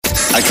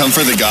I come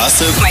for the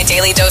gossip. My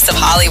daily dose of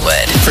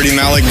Hollywood. Pretty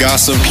Malik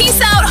gossip. Peace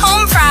out,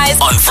 home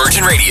fries. On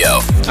Virgin Radio.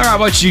 All right,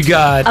 what you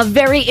got? A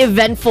very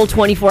eventful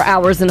 24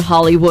 hours in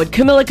Hollywood.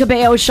 Camilla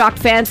Cabello shocked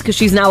fans because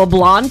she's now a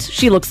blonde.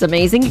 She looks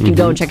amazing. You can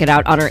go and check it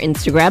out on her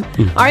Instagram.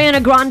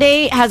 Ariana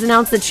Grande has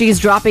announced that she's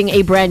dropping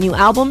a brand new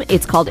album.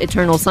 It's called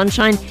Eternal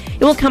Sunshine.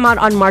 It will come out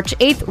on March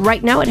 8th.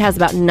 Right now, it has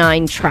about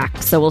 9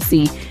 tracks, so we'll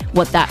see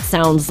what that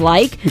sounds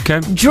like. Okay.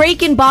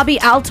 Drake and Bobby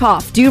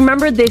Altoff. Do you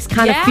remember this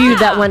kind of feud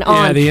that went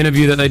on? Yeah, the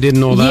interview that they did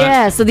and all that.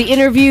 Yeah, so the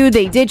interview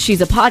they did, she's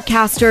a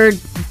podcaster.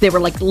 They were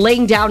like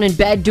laying down in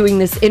bed doing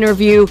this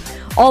interview.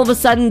 All of a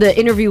sudden, the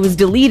interview was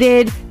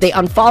deleted. They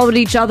unfollowed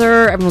each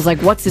other. Everyone was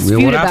like, what's this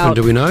feud what about? happened?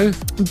 Do we know?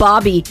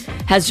 Bobby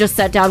has just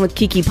sat down with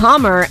Keke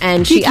Palmer,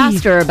 and she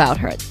asked her about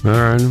her. All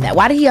right.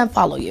 Why did he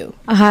unfollow you?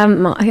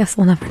 I guess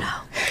we'll never know.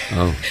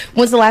 Oh.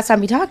 When's the last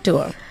time you talked to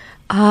him?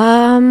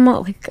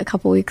 Like a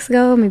couple weeks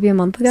ago, maybe a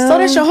month ago. So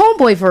that's your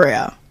homeboy for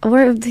real.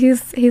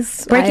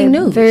 He's breaking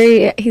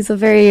news. He's a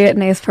very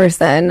nice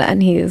person,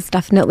 and he's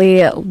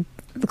definitely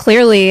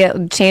clearly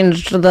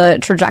changed the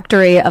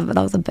trajectory of,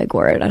 that was a big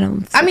word.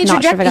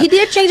 He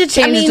did change it.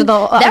 Changed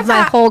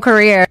my whole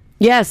career.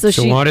 Yeah, so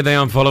why did they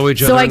unfollow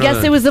each other? So I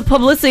guess it was a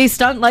publicity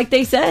stunt, like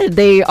they said.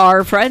 They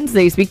are friends.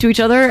 They speak to each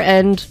other,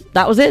 and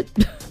that was it.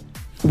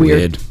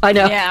 Weird. I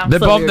know. Yeah.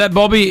 That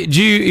Bobby.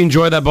 Do you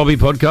enjoy that Bobby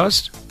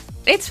podcast?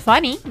 It's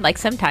funny, like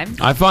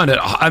sometimes. I find it.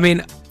 I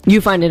mean,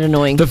 you find it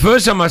annoying. The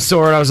first time I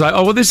saw it, I was like,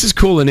 "Oh, well, this is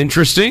cool and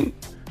interesting,"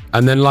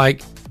 and then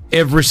like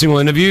every single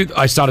interview,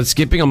 I started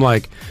skipping. I'm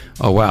like,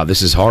 "Oh wow,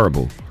 this is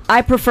horrible."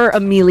 I prefer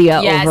Amelia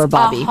over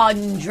Bobby.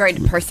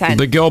 100%.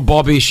 The girl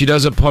Bobby, she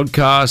does a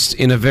podcast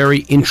in a very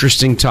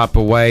interesting type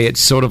of way.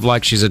 It's sort of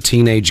like she's a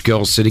teenage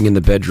girl sitting in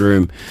the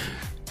bedroom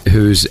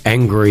who's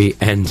angry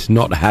and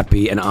not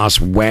happy and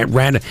asks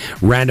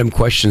random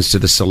questions to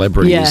the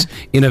celebrities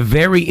in a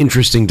very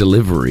interesting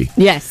delivery.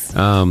 Yes.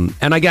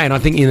 And again, I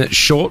think in its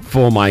short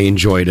form, I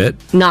enjoyed it.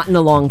 Not in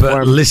the long form.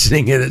 But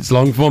listening in its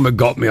long form, it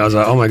got me. I was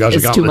like, oh my gosh,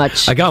 It's too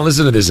much. I can't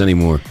listen to this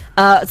anymore.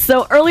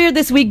 So earlier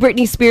this week,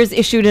 Britney Spears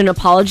issued an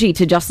apology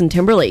to Justin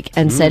Timberlake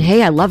and said,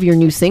 hey, I love your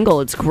new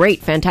single. It's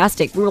great.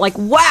 Fantastic. We were like,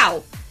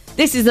 wow,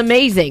 this is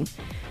amazing.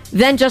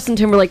 Then Justin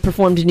Timberlake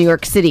performed in New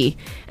York City.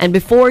 And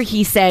before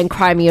he sang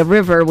Cry Me a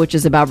River, which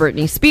is about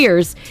Britney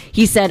Spears,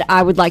 he said,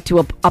 I would like to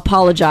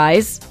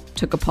apologize,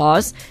 took a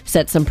pause,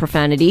 said some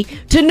profanity,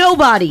 to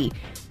nobody.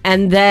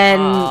 And then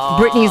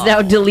Britney's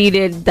now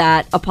deleted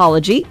that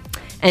apology.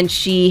 And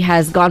she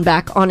has gone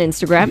back on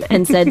Instagram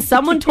and said,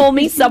 someone told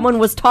me someone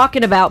was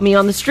talking about me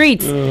on the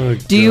streets.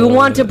 Do you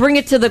want to bring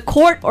it to the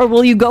court, or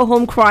will you go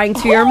home crying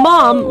to your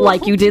mom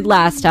like you did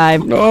last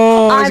time?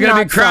 Oh, it's going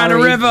to be crying a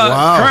river.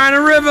 Wow. Crying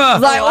a river.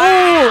 Like,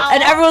 oh,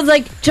 and everyone's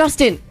like,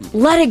 Justin,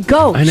 let it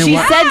go. She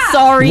said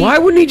sorry. Why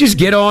wouldn't he just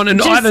get on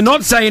and either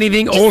not say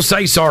anything or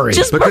say sorry?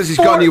 Because he's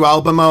got a new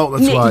album out,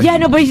 that's why. Yeah,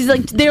 no, but he's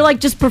like, they're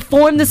like, just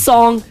perform the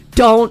song.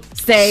 Don't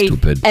say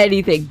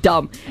anything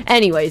dumb.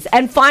 Anyways,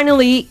 and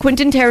finally,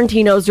 Quentin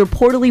Tarantino is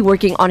reportedly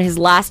working on his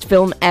last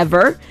film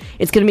ever.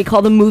 It's going to be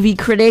called The Movie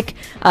Critic.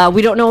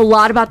 We don't know a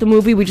lot about the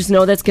movie. We just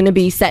know that's going to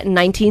be set in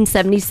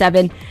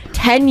 1977,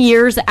 10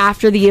 years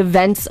after the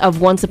events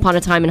of Once Upon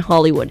a Time in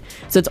Hollywood.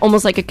 So it's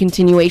almost like a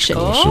continuation.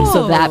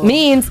 So that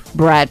means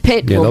Brad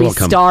Pitt will be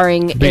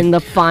starring in the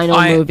final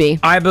movie.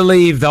 I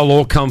believe they'll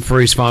all come for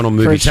his final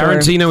movie. For sure.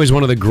 Tarantino is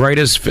one of the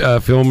greatest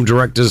film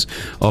directors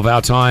of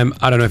our time.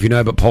 I don't know if you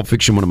know, but Pulp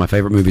Fiction, one of my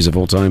favorite movies of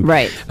all time.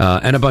 Right.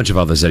 And a bunch of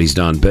others that he's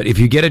done. But if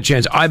you get a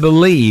chance, I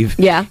believe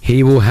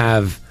he will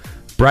have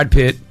Brad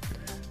Pitt,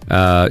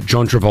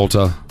 John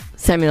Travolta,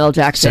 Samuel L.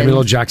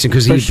 Jackson,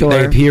 because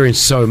they appear in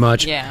so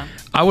much. Yeah.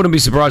 I wouldn't be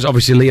surprised.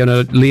 Obviously,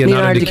 Leonardo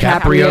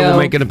DiCaprio will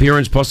make an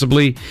appearance,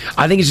 possibly.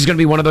 I think it's just going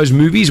to be one of those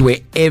movies where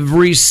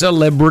every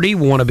celebrity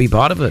want to be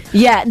part of it.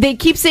 Yeah, they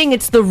keep saying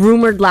it's the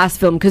rumored last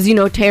film because, you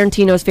know,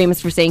 Tarantino is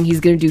famous for saying he's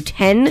going to do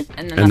 10,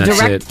 and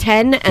direct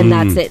 10, and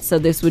that's it. So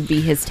this would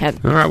be his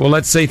 10th. All right, well,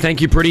 let's see. Thank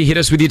you, Pretty. Hit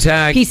us with your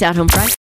tag. Peace out, home fries.